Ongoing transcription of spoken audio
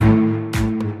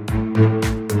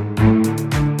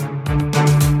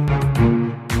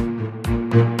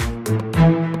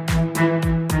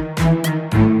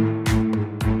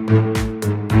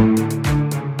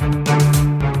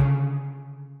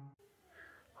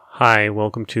Hi,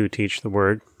 welcome to Teach the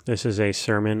Word. This is a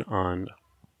sermon on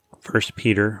 1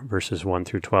 Peter verses 1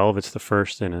 through 12. It's the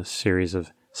first in a series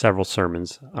of several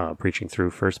sermons preaching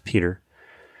through 1 Peter.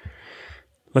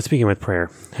 Let's begin with prayer.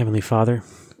 Heavenly Father,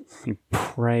 we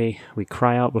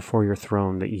cry out before your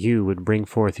throne that you would bring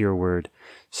forth your word.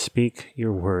 Speak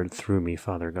your word through me,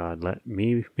 Father God. Let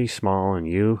me be small and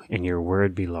you and your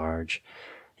word be large.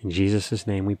 In Jesus'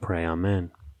 name we pray, amen.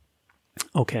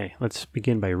 Okay, let's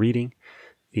begin by reading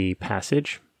the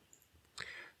passage.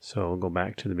 So we'll go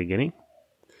back to the beginning.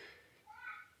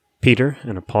 Peter,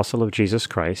 an apostle of Jesus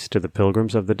Christ, to the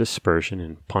pilgrims of the dispersion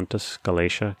in Pontus,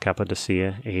 Galatia,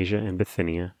 Cappadocia, Asia, and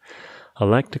Bithynia,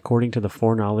 elect according to the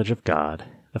foreknowledge of God,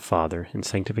 the Father, and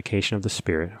sanctification of the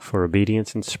Spirit, for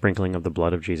obedience and sprinkling of the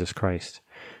blood of Jesus Christ.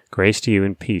 Grace to you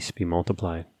and peace be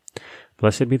multiplied.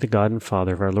 Blessed be the God and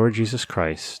Father of our Lord Jesus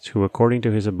Christ, who according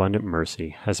to his abundant mercy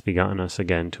has begotten us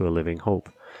again to a living hope,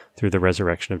 through the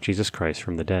resurrection of Jesus Christ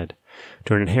from the dead,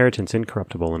 to an inheritance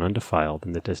incorruptible and undefiled,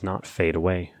 and that does not fade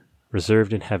away,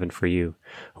 reserved in heaven for you,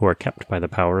 who are kept by the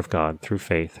power of God through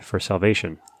faith for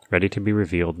salvation, ready to be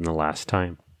revealed in the last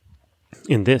time.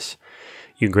 In this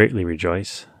you greatly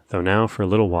rejoice, though now for a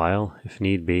little while, if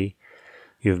need be,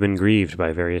 you have been grieved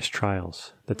by various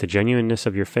trials, that the genuineness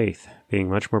of your faith, being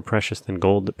much more precious than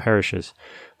gold that perishes,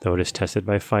 though it is tested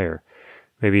by fire,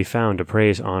 may be found to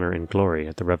praise, honor, and glory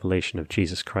at the revelation of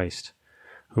Jesus Christ,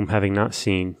 whom having not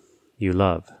seen, you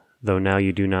love, though now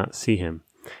you do not see him,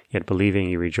 yet believing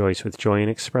you rejoice with joy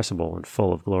inexpressible and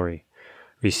full of glory,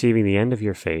 receiving the end of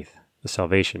your faith, the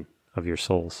salvation of your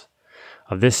souls.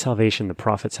 Of this salvation the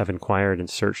prophets have inquired and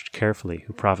searched carefully,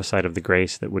 who prophesied of the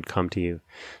grace that would come to you,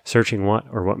 searching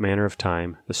what manner of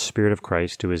time the Spirit of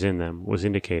Christ who is in them was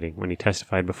indicating when he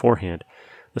testified beforehand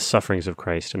the sufferings of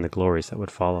Christ and the glories that would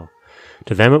follow.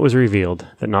 To them it was revealed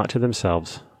that not to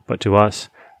themselves, but to us,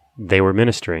 they were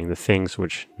ministering the things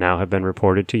which now have been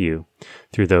reported to you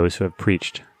through those who have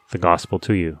preached the gospel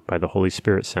to you by the Holy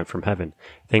Spirit sent from heaven,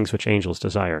 things which angels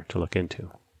desire to look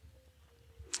into.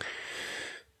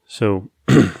 So,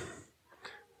 I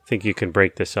think you can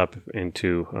break this up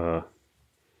into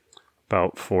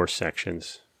about 4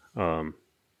 sections. The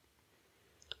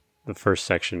first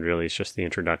section really is just the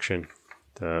introduction,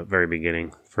 the very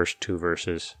beginning, first 2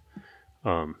 verses.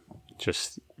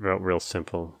 Just real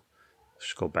simple.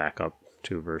 Just go back up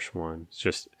to verse 1. It's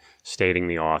just stating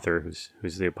the author,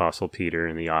 who's the Apostle Peter,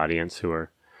 and the audience, who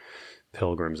are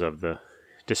pilgrims of the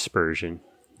dispersion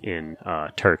in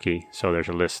Turkey. So there's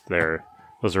a list there.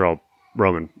 Those are all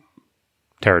Roman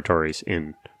territories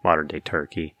in modern-day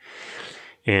Turkey.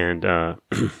 And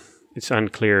it's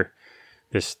unclear,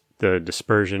 the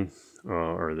dispersion,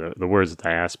 or the words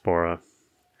diaspora,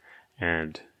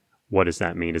 and what does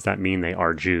that mean? Does that mean they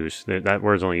are Jews? That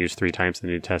word's only used 3 times in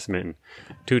the New Testament, and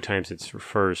 2 times it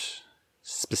refers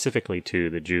specifically to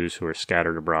the Jews who are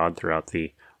scattered abroad throughout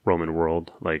the Roman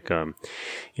world. Like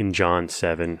in John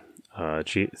 7,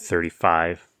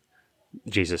 35,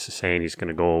 Jesus is saying he's going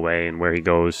to go away, and where he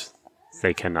goes,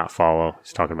 they cannot follow.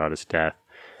 He's talking about his death.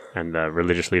 And the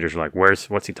religious leaders are like,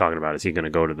 what's he talking about? Is he going to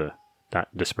go to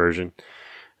that dispersion?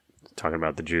 Talking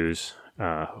about the Jews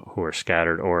who are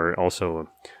scattered, or also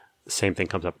the same thing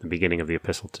comes up in the beginning of the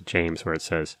epistle to James, where it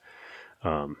says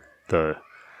the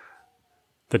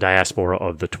diaspora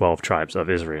of the 12 tribes of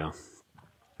Israel.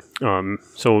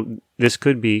 So this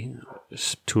could be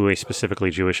to a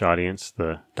specifically Jewish audience,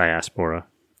 the diaspora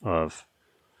of,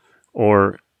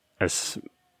 or as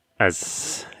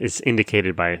is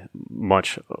indicated by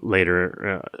much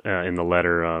later in the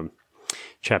letter,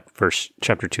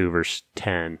 chapter 2, verse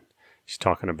 10. He's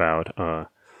talking about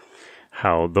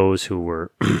how those who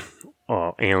were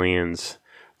aliens,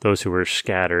 those who were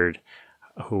scattered,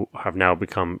 who have now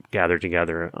become gathered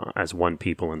together as one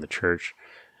people in the church.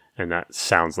 And that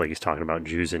sounds like he's talking about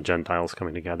Jews and Gentiles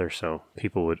coming together. So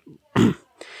people would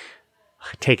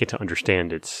take it to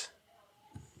understand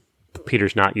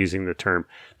Peter's not using the term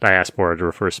diaspora to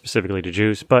refer specifically to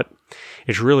Jews, but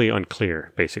it's really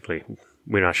unclear, basically.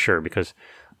 We're not sure, because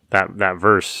that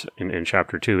verse in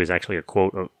chapter 2 is actually a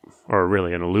quote, or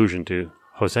really an allusion to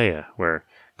Hosea, where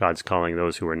God's calling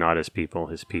those who are not his people,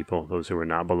 those who are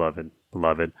not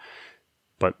beloved.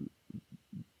 But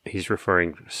he's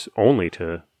referring only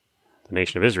to the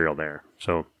nation of Israel there.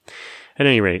 So, at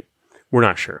any rate, we're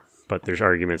not sure, but there's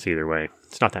arguments either way.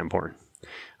 It's not that important.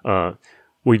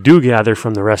 We do gather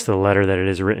from the rest of the letter that it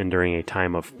is written during a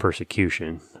time of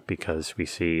persecution, because we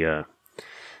see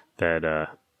that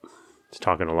it's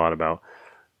talking a lot about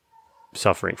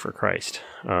suffering for Christ.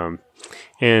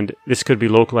 And this could be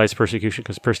localized persecution,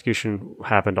 because persecution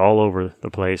happened all over the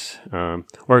place.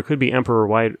 Or it could be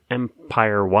empire-wide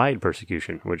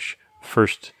persecution, which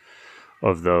first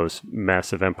of those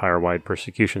massive empire-wide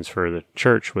persecutions for the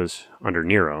church was under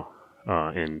Nero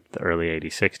in the early AD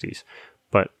 60s.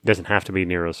 But it doesn't have to be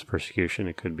Nero's persecution.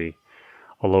 It could be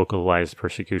a localized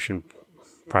persecution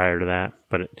prior to that.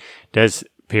 But it does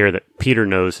appear that Peter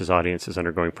knows his audience is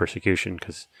undergoing persecution,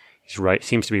 because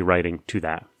seems to be writing to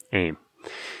that aim.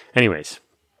 Anyways,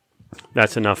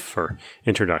 that's enough for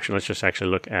introduction. Let's just actually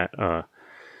look at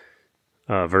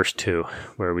verse 2,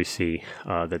 where we see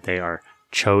that they are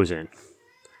chosen.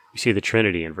 We see the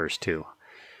Trinity in verse 2.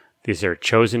 These are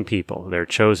chosen people. They're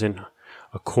chosen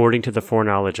according to the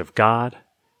foreknowledge of God,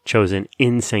 chosen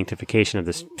in sanctification of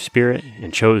the Spirit,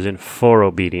 and chosen for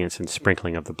obedience and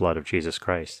sprinkling of the blood of Jesus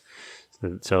Christ.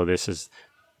 So this is,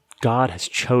 God has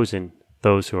chosen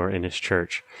those who are in his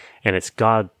church. And it's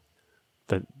God,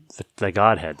 the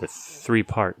Godhead, the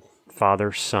three-part,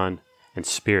 Father, Son, and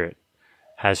Spirit,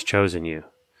 has chosen you,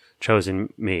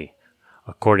 chosen me,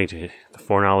 according to the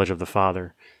foreknowledge of the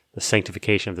Father, the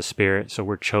sanctification of the Spirit. So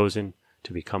we're chosen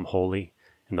to become holy,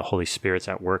 and the Holy Spirit's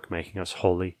at work making us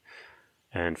holy.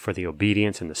 And for the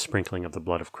obedience and the sprinkling of the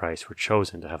blood of Christ, we're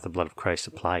chosen to have the blood of Christ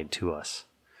applied to us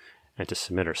and to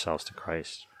submit ourselves to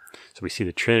Christ. So we see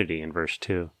the Trinity in verse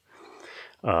 2.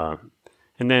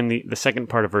 And then the second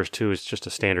part of verse 2 is just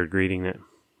a standard greeting that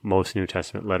most New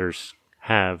Testament letters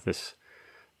have. This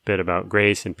bit about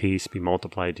grace and peace be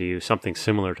multiplied to you. Something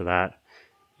similar to that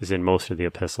is in most of the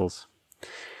epistles.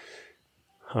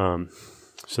 So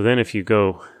then if you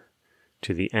go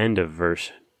to the end of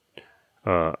verse,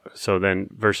 that's kind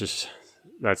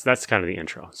of the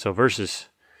intro. So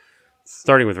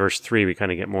starting with verse 3, we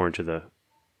kind of get more into the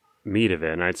meat of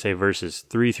it. And I'd say verses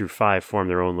 3 through 5 form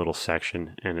their own little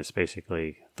section, and it's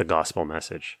basically the gospel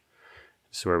message.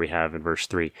 This is where we have in verse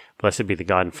 3, "Blessed be the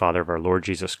God and Father of our Lord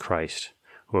Jesus Christ,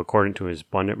 who according to his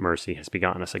abundant mercy has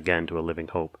begotten us again to a living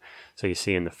hope." So you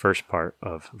see in the first part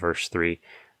of verse 3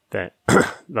 that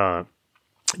the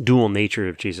dual nature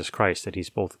of Jesus Christ, that he's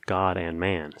both God and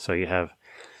man. So you have,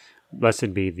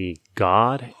 blessed be the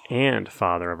God and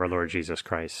Father of our Lord Jesus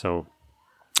Christ. So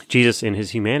Jesus in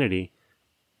his humanity,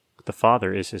 the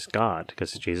Father is his God,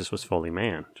 because Jesus was fully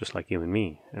man, just like you and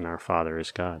me, and our Father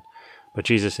is God. But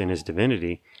Jesus in his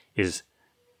divinity is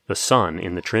the Son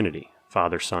in the Trinity,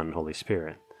 Father, Son, and Holy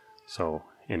Spirit. So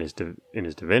in his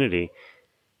divinity,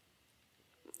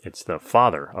 it's the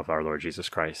Father of our Lord Jesus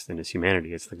Christ. In his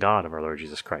humanity, it's the God of our Lord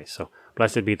Jesus Christ. So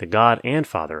blessed be the God and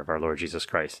Father of our Lord Jesus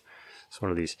Christ. It's one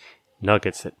of these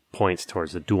nuggets that points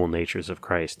towards the dual natures of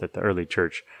Christ that the early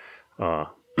church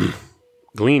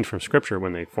gleaned from Scripture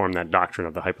when they formed that doctrine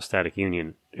of the hypostatic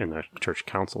union in the church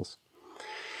councils.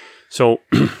 So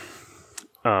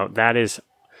that is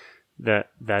the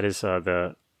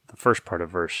first part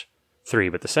of verse 3.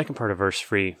 But the second part of verse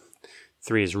 3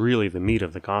 is really the meat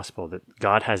of the gospel, that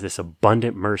God has this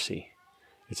abundant mercy.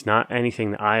 It's not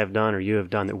anything that I have done or you have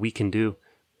done that we can do.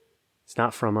 It's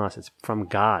not from us. It's from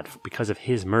God. Because of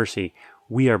his mercy,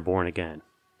 we are born again.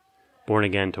 Born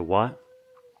again to what?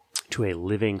 To a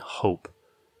living hope.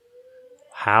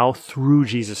 How? Through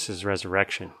Jesus'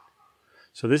 resurrection.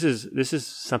 So this is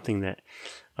something that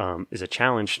is a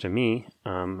challenge to me.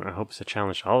 I hope it's a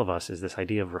challenge to all of us, is this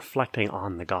idea of reflecting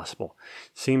on the gospel.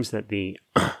 It seems that the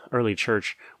early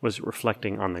church was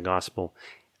reflecting on the gospel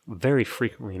very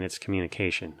frequently in its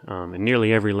communication. In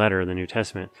nearly every letter of the New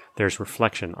Testament, there's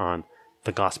reflection on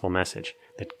the gospel message,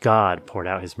 that God poured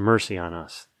out his mercy on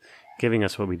us, giving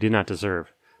us what we did not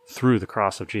deserve through the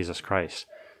cross of Jesus Christ.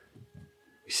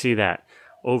 We see that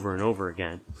over and over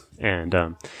again. And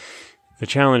the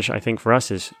challenge, I think, for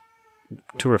us is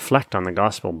to reflect on the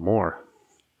gospel more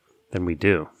than we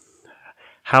do.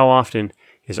 How often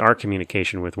is our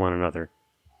communication with one another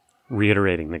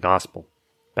reiterating the gospel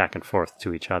back and forth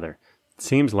to each other? It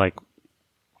seems like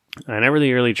whenever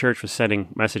the early church was sending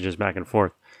messages back and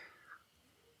forth,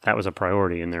 that was a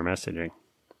priority in their messaging.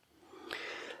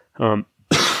 In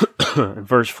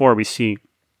verse 4, we see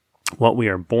what we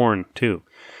are born to.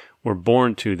 We're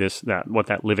born to what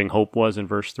that living hope was in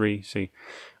verse 3. See,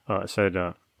 it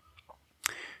said,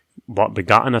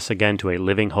 begotten us again to a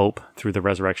living hope through the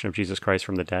resurrection of Jesus Christ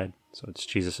from the dead. So it's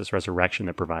Jesus' resurrection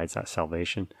that provides that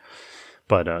salvation,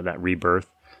 but that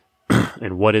rebirth.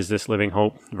 And what is this living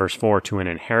hope? Verse 4, to an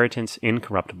inheritance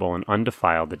incorruptible and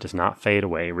undefiled that does not fade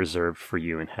away, reserved for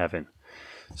you in heaven.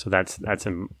 So that's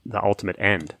the ultimate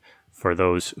end for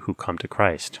those who come to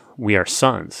Christ. We are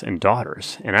sons and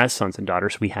daughters, and as sons and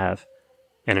daughters, we have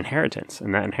an inheritance,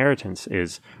 and that inheritance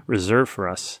is reserved for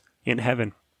us in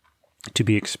heaven. to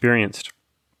be experienced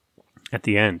at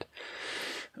the end.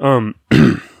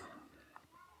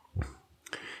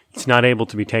 It's not able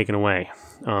to be taken away.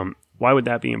 Why would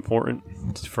that be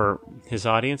important for his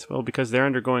audience? Well, because they're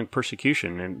undergoing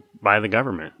persecution and by the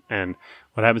government. And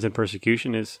what happens in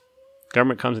persecution is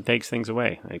government comes and takes things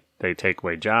away. They take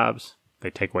away jobs, they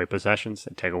take away possessions,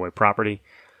 they take away property.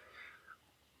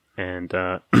 And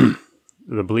the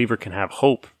believer can have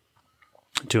hope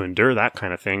to endure that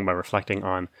kind of thing by reflecting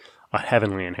on a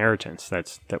heavenly inheritance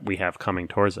that we have coming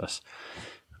towards us.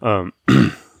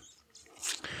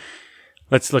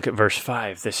 Let's look at verse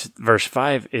 5. This verse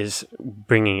 5 is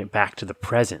bringing it back to the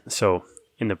present. So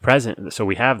in the present, so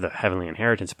we have the heavenly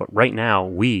inheritance, but right now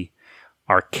we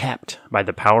are kept by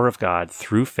the power of God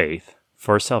through faith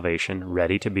for salvation,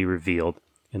 ready to be revealed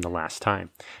in the last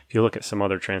time. If you look at some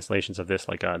other translations of this,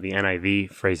 like the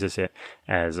NIV phrases it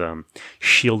as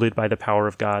shielded by the power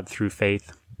of God through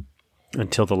faith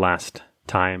until the last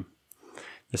time.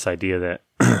 This idea that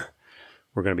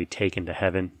we're going to be taken to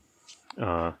heaven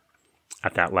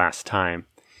at that last time.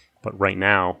 But right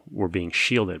now, we're being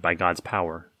shielded by God's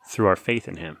power through our faith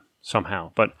in Him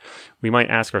somehow. But we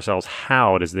might ask ourselves,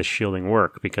 how does this shielding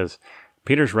work? Because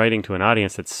Peter's writing to an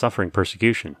audience that's suffering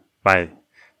persecution.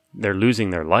 They're losing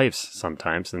their lives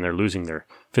sometimes, and they're losing their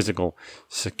physical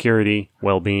security,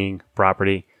 well-being,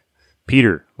 property.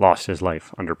 Peter lost his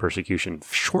life under persecution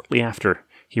shortly after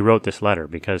he wrote this letter,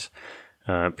 because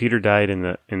Peter died in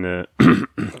the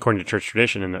according to church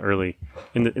tradition in the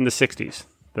 60s,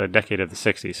 the decade of the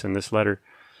 60s, and this letter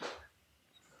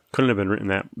couldn't have been written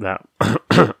that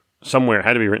somewhere. It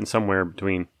had to be written somewhere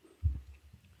between,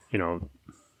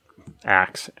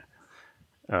 Acts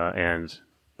and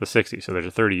the 60s. So there's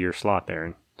a 30-year slot there,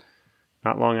 and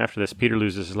not long after this, Peter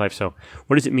loses his life. So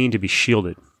what does it mean to be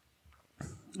shielded?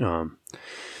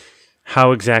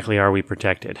 How exactly are we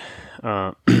protected?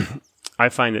 I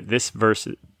find that this verse,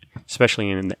 especially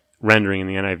in the rendering in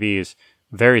the NIV, is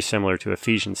very similar to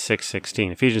Ephesians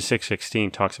 6:16. Ephesians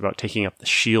 6:16 talks about taking up the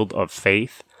shield of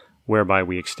faith, whereby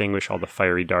we extinguish all the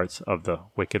fiery darts of the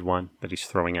wicked one that he's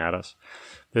throwing at us.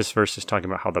 This verse is talking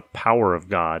about how the power of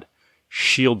God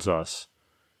shields us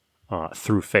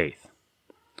through faith.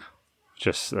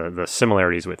 Just the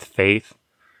similarities with faith,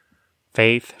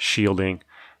 shielding,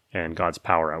 and God's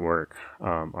power at work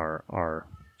are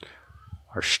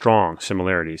strong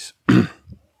similarities.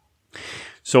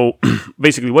 So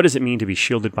basically, what does it mean to be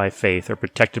shielded by faith or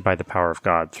protected by the power of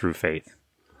God through faith?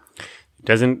 It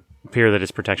doesn't appear that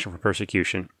it's protection from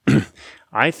persecution.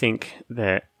 I think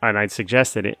that, and I'd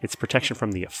suggest that it's protection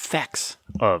from the effects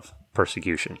of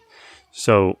persecution.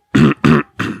 So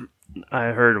I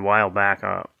heard a while back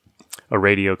a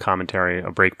radio commentary,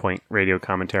 a Breakpoint radio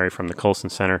commentary from the Colson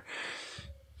Center,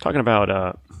 talking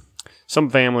about some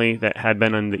family that had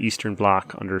been in the Eastern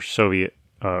Bloc under Soviet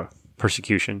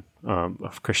persecution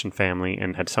of Christian family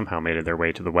and had somehow made their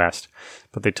way to the West.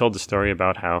 But they told the story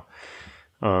about how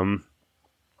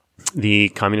the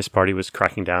Communist Party was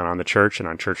cracking down on the church and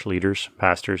on church leaders,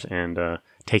 pastors, and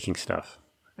taking stuff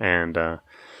and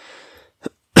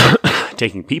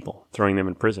taking people, throwing them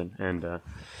in prison. And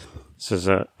this is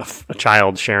a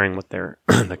child sharing what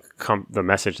the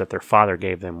message that their father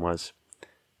gave them was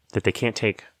that they can't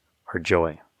take our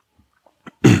joy.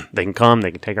 They can come,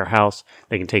 they can take our house,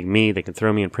 they can take me, they can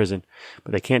throw me in prison,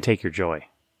 but they can't take your joy.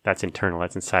 That's internal,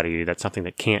 that's inside of you, that's something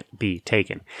that can't be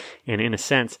taken. And in a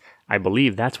sense, I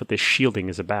believe that's what this shielding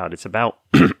is about. It's about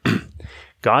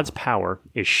God's power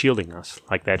is shielding us,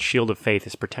 like that shield of faith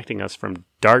is protecting us from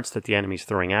darts that the enemy's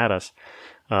throwing at us,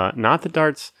 not the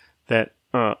darts that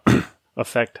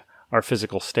affect our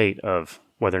physical state of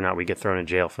whether or not we get thrown in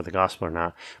jail for the gospel or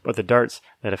not, but the darts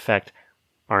that affect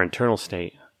our internal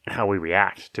state, how we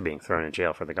react to being thrown in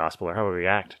jail for the gospel, or how we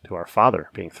react to our father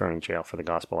being thrown in jail for the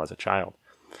gospel as a child.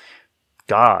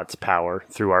 God's power,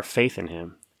 through our faith in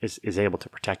Him, is able to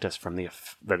protect us from the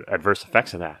adverse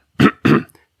effects of that.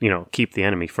 Keep the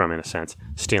enemy from, in a sense,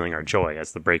 stealing our joy,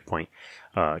 as the Breakpoint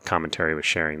commentary was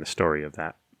sharing the story of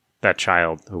that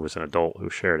child who was an adult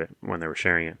who shared it when they were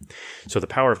sharing it. So the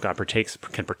power of God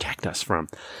can protect us from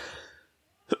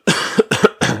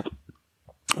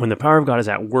when the power of God is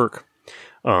at work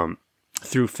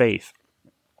through faith.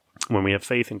 When we have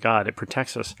faith in God, it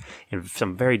protects us in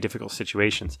some very difficult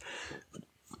situations.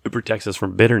 It protects us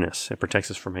from bitterness. It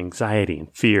protects us from anxiety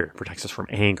and fear. It protects us from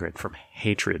anger and from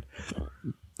hatred,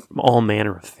 from all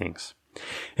manner of things.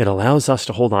 It allows us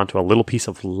to hold on to a little piece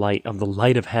of light, of the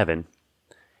light of heaven,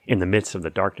 in the midst of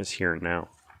the darkness here and now.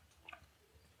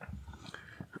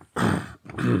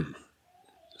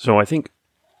 So I think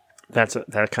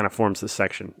that kind of forms the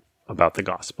section about the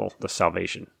gospel, the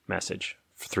salvation message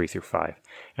 3 through 5.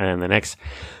 And then the next,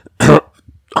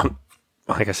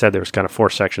 like I said, there's kind of 4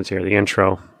 sections here. The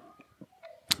intro,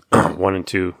 1 and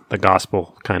 2, the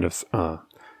gospel, kind of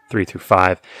 3 through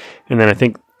 5. And then I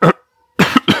think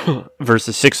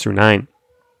verses 6 through 9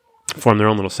 form their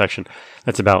own little section.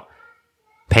 That's about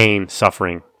pain,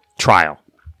 suffering, trial,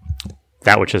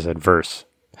 that which is adverse.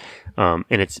 And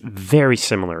it's very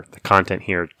similar, the content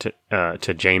here,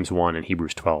 to James 1 and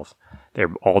Hebrews 12.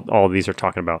 They're all of these are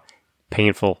talking about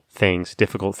painful things,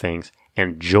 difficult things,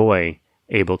 and joy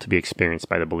able to be experienced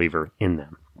by the believer in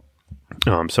them.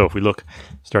 So if we look,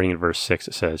 starting in verse 6,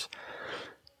 it says,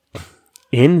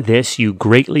 "In this you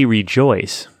greatly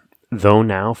rejoice, though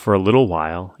now for a little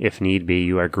while, if need be,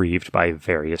 you are grieved by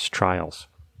various trials."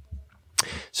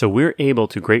 So we're able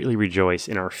to greatly rejoice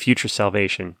in our future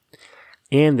salvation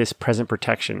and this present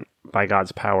protection by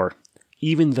God's power,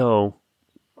 even though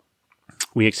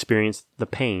we experience the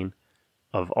pain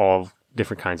of all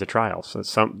different kinds of trials. So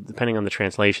some, depending on the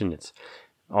translation, it's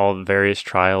all various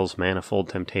trials, manifold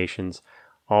temptations,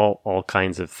 all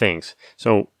kinds of things.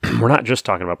 So we're not just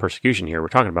talking about persecution here. We're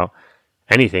talking about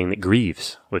anything that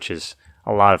grieves, which is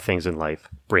a lot of things in life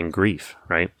bring grief,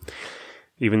 right?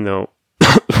 Even though,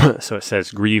 so it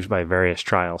says grieved by various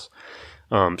trials.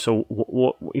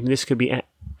 So this could be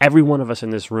every one of us in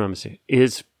this room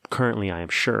is currently, I am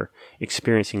sure,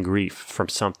 experiencing grief from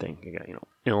something. You got,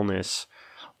 illness,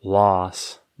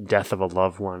 loss, death of a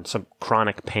loved one, some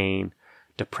chronic pain,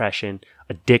 depression,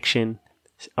 addiction,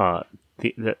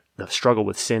 the struggle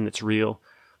with sin that's real,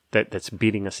 that's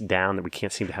beating us down, that we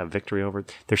can't seem to have victory over.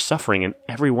 There's suffering in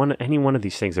any one of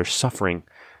these things. There's suffering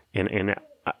in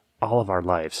all of our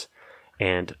lives,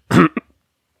 and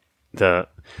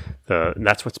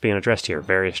that's what's being addressed here.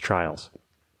 Various trials.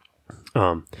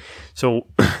 So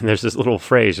there's this little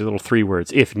phrase, little 3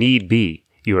 words: "If need be,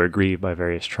 you are grieved by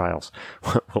various trials."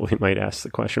 Well, we might ask the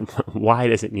question: why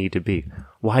does it need to be?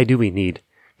 Why do we need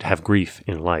to have grief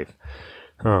in life?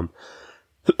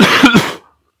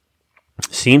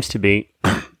 Seems to be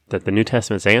that the New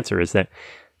Testament's answer is that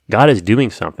God is doing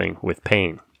something with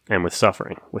pain and with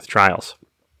suffering, with trials.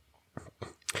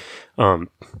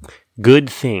 Good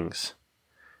things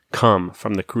come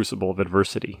from the crucible of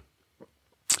adversity.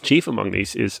 Chief among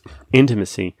these is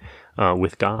intimacy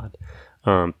with God.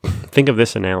 Think of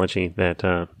this analogy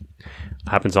that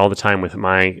happens all the time with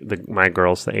my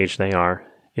girls, the age they are,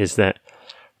 is that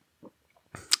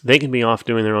they can be off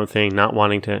doing their own thing, not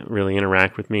wanting to really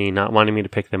interact with me, not wanting me to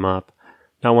pick them up,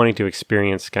 not wanting to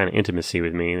experience kind of intimacy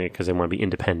with me because they want to be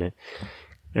independent.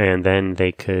 And then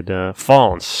they could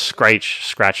fall and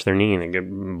scratch their knee and they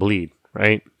could bleed,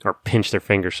 right? Or pinch their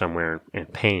finger somewhere in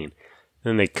pain.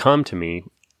 And then they come to me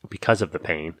because of the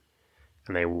pain,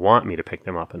 and they want me to pick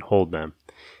them up and hold them.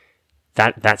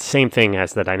 That same thing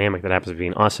as the dynamic that happens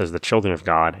between us as the children of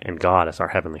God and God as our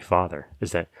Heavenly Father,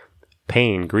 is that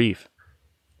pain, grief,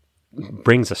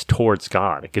 brings us towards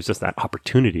God. It gives us that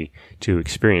opportunity to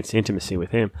experience intimacy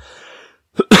with Him.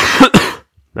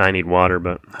 I need water,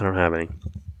 but I don't have any.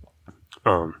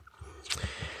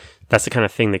 That's the kind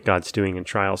of thing that God's doing in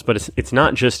trials. But it's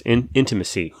not just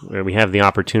intimacy, where we have the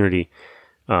opportunity,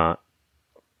 while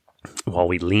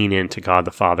we lean into God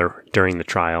the Father during the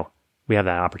trial, we have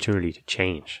that opportunity to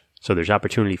change. So there's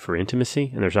opportunity for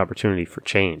intimacy and there's opportunity for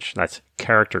change. That's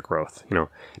character growth,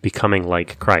 becoming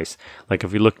like Christ. Like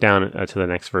if we look down to the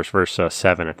next verse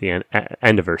 7, at the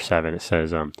end of verse 7, it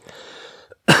says,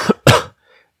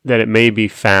 that it may be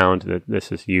found, that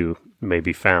this is you, may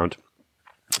be found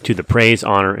to the praise,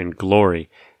 honor, and glory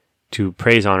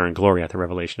at the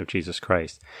revelation of Jesus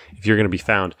Christ. If you're going to be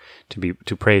found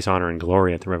to praise, honor, and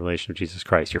glory at the revelation of Jesus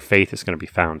Christ, your faith is going to be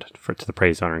found to the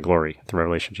praise, honor, and glory at the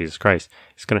revelation of Jesus Christ.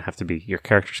 It's going to have to be, your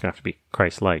character's going to have to be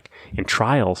Christ-like. And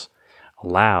trials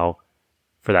allow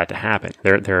for that to happen.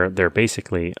 They're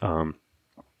basically a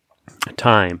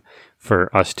time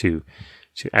for us to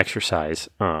exercise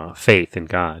faith in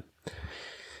God.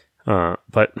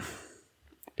 But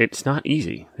it's not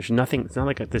easy. It's not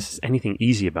like this is anything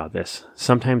easy about this.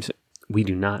 Sometimes we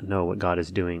do not know what God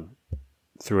is doing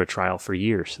through a trial for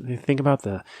years. Think about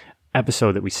the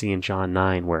episode that we see in John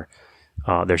 9 where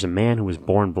there's a man who was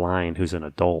born blind who's an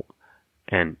adult,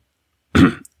 and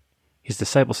his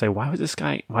disciples say, why is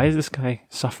this guy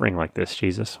suffering like this,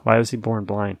 Jesus? Why was he born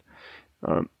blind?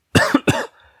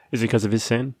 Is it because of his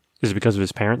sin? Is it because of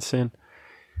his parents' sin?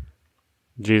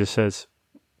 Jesus says,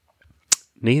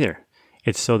 neither.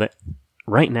 It's so that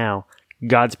right now,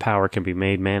 God's power can be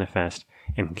made manifest,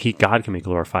 and God can be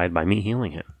glorified by me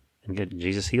healing him. And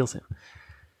Jesus heals him.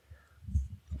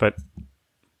 But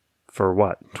for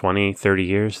what, 20, 30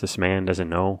 years, this man doesn't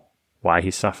know why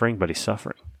he's suffering, but he's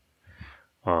suffering.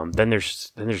 Then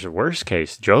there's a worst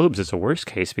case. Job's is a worst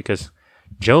case because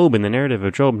Job, in the narrative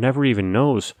of Job, never even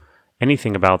knows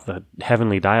anything about the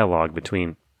heavenly dialogue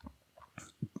between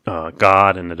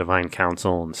God and the divine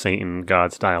council, and Satan,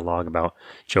 God's dialogue about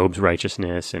Job's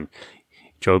righteousness, and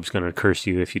Job's going to curse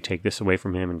you if you take this away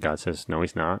from him. And God says, no,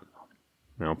 he's not.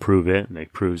 Prove it. And he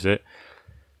proves it.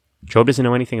 Job doesn't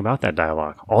know anything about that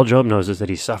dialogue. All Job knows is that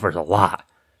he suffers a lot,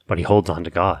 but he holds on to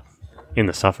God in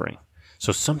the suffering.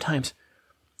 So sometimes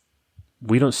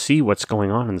we don't see what's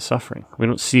going on in the suffering. We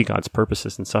don't see God's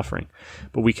purposes in suffering.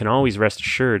 But we can always rest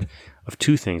assured of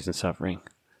two things in suffering.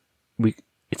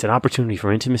 It's an opportunity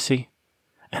for intimacy,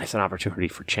 and it's an opportunity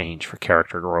for change, for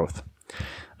character growth.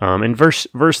 And verse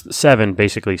 7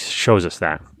 basically shows us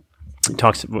that.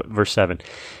 Verse 7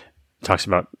 talks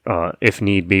about, if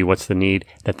need be, what's the need?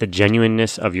 That the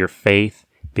genuineness of your faith,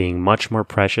 being much more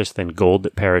precious than gold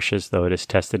that perishes, though it is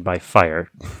tested by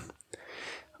fire,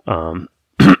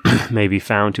 may be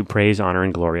found to praise, honor,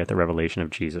 and glory at the revelation of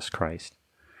Jesus Christ.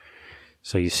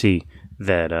 So you see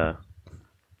that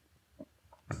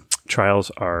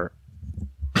trials are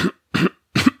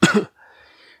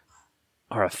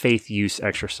a faith use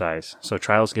exercise. So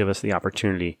trials give us the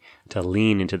opportunity to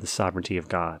lean into the sovereignty of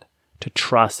God, to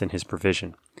trust in His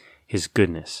provision, His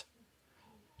goodness,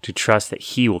 to trust that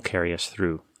He will carry us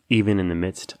through, even in the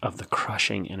midst of the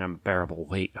crushing and unbearable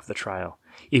weight of the trial.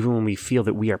 Even when we feel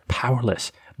that we are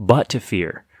powerless but to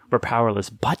fear, we're powerless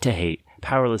but to hate,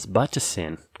 powerless but to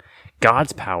sin,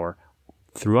 God's power,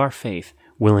 through our faith,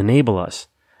 will enable us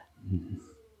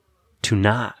to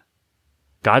not.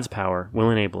 God's power will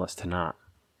enable us to not,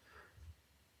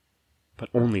 but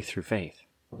only through faith.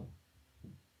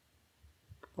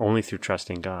 Only through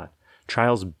trusting God.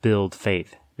 Trials build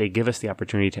faith. They give us the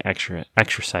opportunity to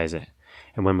exercise it.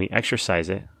 And when we exercise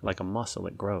it, like a muscle,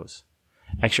 it grows.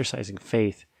 Exercising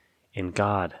faith in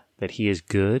God, that He is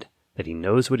good, that He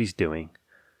knows what He's doing.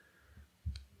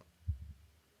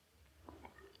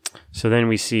 So then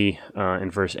we see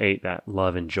in verse 8 that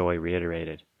love and joy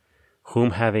reiterated.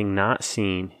 Whom having not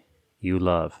seen, you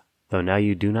love, though now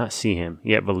you do not see Him,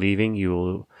 yet believing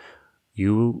you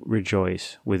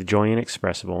rejoice with joy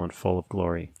inexpressible and full of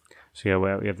glory. So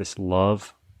we have this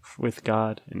love with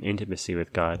God and intimacy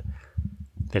with God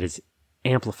that is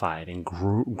amplified and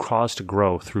caused to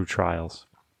grow through trials.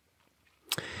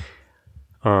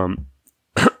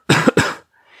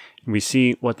 We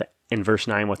see in verse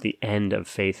 9 what the end of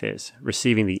faith is.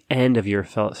 Receiving the end of your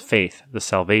faith, the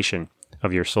salvation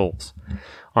of your souls.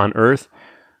 On earth,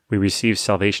 we receive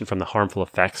salvation from the harmful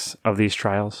effects of these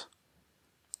trials.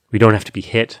 We don't have to be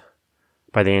hit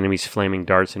by the enemy's flaming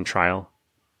darts in trial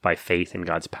by faith in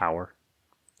God's power,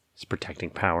 His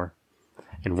protecting power.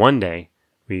 And one day,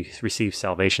 we receive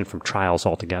salvation from trials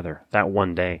altogether. That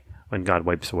one day when God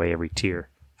wipes away every tear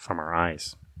from our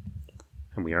eyes.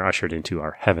 And we are ushered into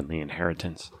our heavenly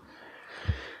inheritance.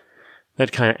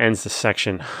 That kind of ends the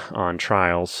section on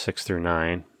trials, 6 through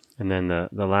 9. And then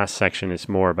the last section is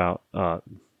more about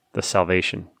the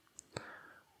salvation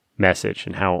message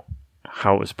and how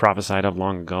it was prophesied of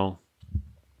long ago.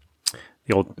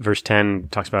 Verse 10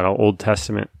 talks about how Old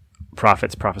Testament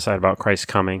prophets prophesied about Christ's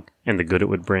coming and the good it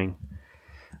would bring.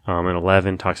 And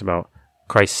 11 talks about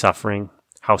Christ's suffering,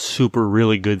 how super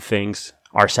really good things,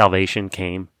 our salvation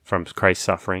came from Christ's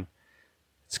suffering.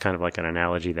 It's kind of like an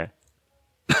analogy that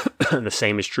the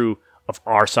same is true of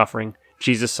our suffering.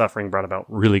 Jesus' suffering brought about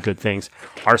really good things.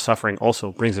 Our suffering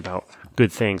also brings about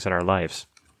good things in our lives.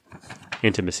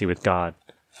 Intimacy with God,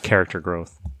 character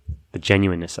growth, the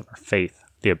genuineness of our faith,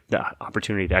 the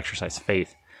opportunity to exercise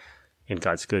faith in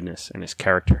God's goodness and His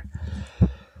character.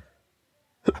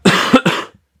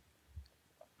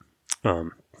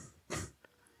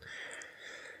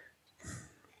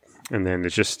 And then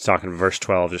it's just talking verse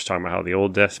 12, just talking about how the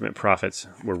Old Testament prophets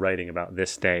were writing about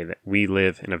this day, that we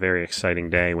live in a very exciting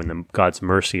day when God's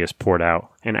mercy is poured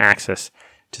out and access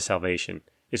to salvation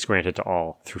is granted to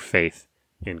all through faith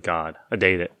in God. A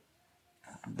day that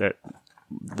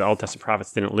the Old Testament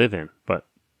prophets didn't live in, but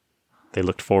they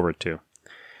looked forward to.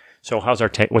 So what's our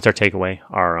takeaway?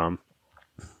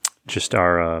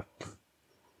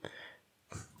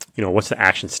 What's the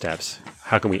action steps?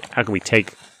 How can we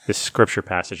take this scripture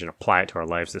passage and apply it to our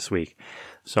lives this week?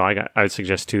 So I would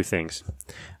suggest two things.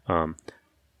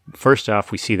 First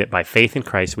off, we see that by faith in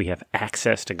Christ, we have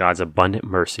access to God's abundant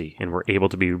mercy, and we're able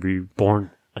to be reborn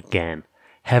again.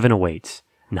 Heaven awaits,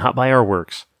 not by our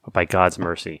works, but by God's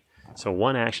mercy. So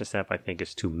one action step, I think,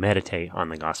 is to meditate on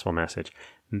the gospel message.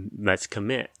 Let's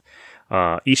commit,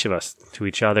 each of us, to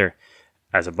each other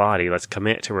as a body. Let's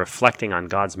commit to reflecting on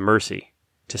God's mercy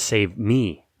to save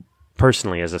me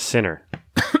personally as a sinner.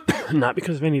 Not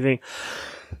because of anything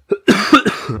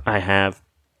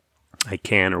I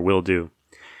can, or will do.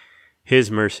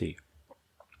 His mercy.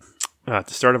 At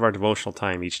the start of our devotional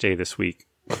time each day this week,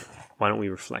 why don't we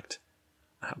reflect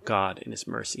how God in His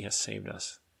mercy has saved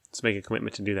us? Let's make a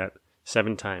commitment to do that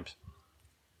 7 times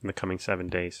in the coming 7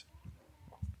 days.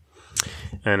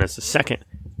 And as a second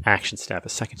action step, a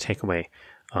second takeaway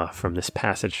from this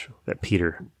passage that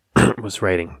Peter was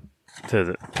writing to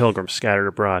the pilgrims scattered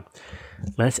abroad,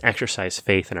 let's exercise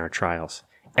faith in our trials.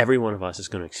 Every one of us is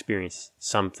going to experience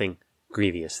something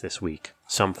grievous this week,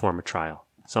 some form of trial,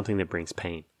 something that brings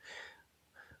pain.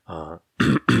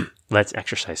 Let's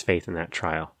exercise faith in that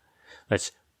trial.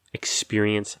 Let's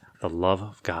experience the love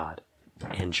of God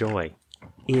and joy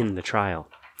in the trial.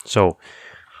 So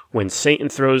when Satan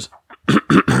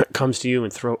comes to you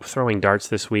and throwing darts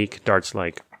this week, darts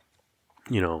like,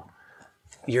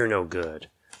 you're no good.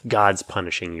 God's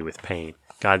punishing you with pain.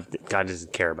 God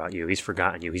doesn't care about you. He's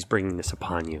forgotten you. He's bringing this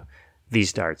upon you.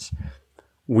 These darts.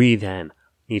 We then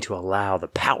need to allow the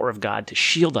power of God to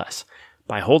shield us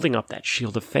by holding up that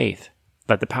shield of faith.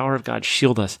 Let the power of God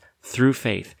shield us through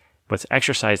faith. Let's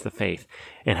exercise the faith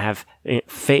and have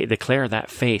faith, declare that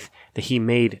faith that He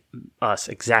made us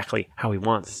exactly how He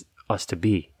wants us to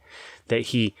be. That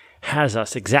He has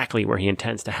us exactly where He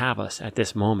intends to have us at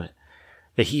this moment.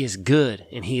 That He is good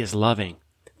and He is loving.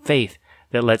 Faith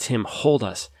that lets Him hold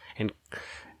us and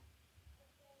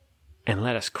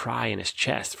let us cry in His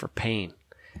chest for pain.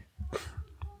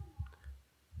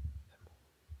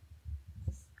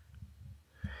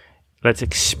 Let's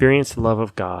experience the love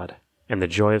of God and the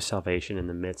joy of salvation in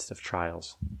the midst of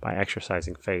trials by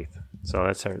exercising faith. So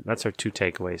that's our 2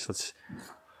 takeaways. Let's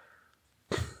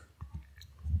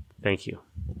thank you.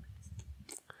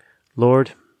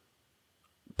 Lord,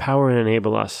 power and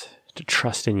enable us to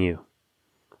trust in You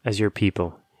as Your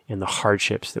people in the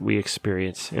hardships that we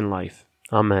experience in life.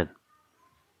 Amen.